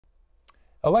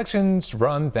Elections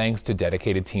run thanks to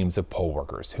dedicated teams of poll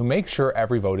workers who make sure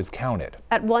every vote is counted.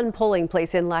 At one polling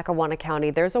place in Lackawanna County,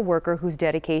 there's a worker whose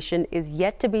dedication is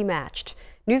yet to be matched.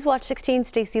 Newswatch 16's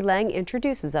Stacey Lang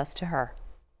introduces us to her.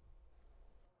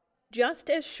 Just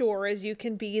as sure as you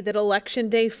can be that Election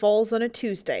Day falls on a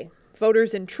Tuesday,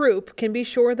 voters in Troop can be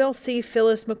sure they'll see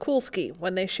Phyllis Mikulski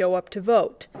when they show up to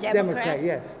vote. Democrat,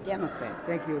 yes. Democrat.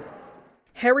 Thank you.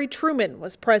 Harry Truman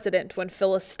was president when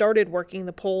Phyllis started working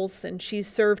the polls, and she's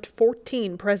served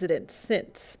 14 presidents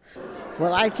since.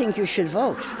 Well, I think you should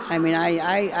vote. I mean,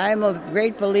 I'm a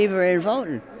great believer in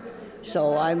voting.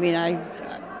 So, I mean,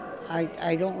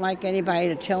 I don't like anybody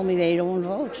to tell me they don't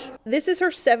vote. This is her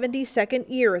 72nd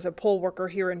year as a poll worker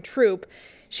here in Troop.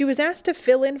 She was asked to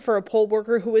fill in for a poll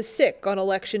worker who was sick on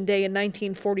Election Day in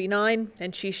 1949,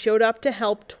 and she showed up to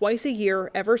help twice a year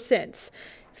ever since.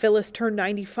 Phyllis turned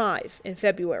 95 in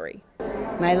February.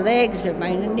 My legs and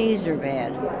my knees are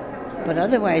bad, but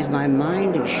otherwise my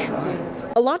mind is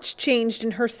sharp. A lot's changed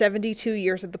in her 72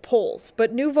 years at the polls,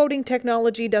 but new voting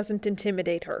technology doesn't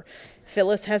intimidate her.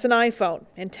 Phyllis has an iPhone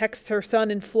and texts her son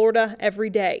in Florida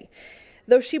every day.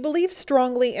 Though she believes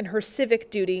strongly in her civic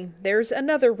duty, there's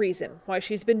another reason why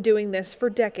she's been doing this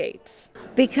for decades.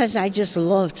 Because I just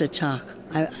love to talk.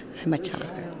 I'm a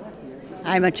talker.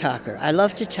 I'm a talker. I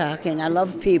love to talk and I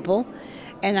love people,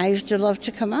 and I used to love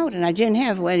to come out, and I didn't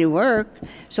have any work,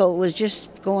 so it was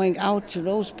just going out to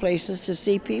those places to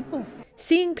see people.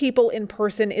 Seeing people in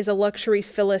person is a luxury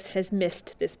Phyllis has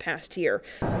missed this past year.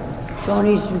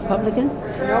 Tony's Republican?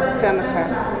 Nope,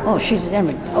 Democrat. Oh, she's a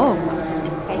Democrat.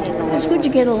 Oh, it's good to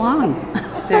get along.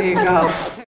 There you go.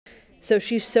 So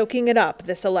she's soaking it up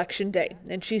this election day,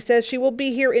 and she says she will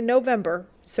be here in November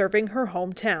serving her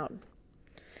hometown.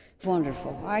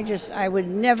 Wonderful. I would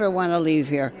never want to leave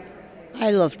here.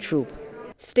 I love Troop.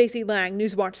 Stacey Lang,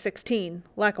 Newswatch 16,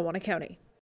 Lackawanna County.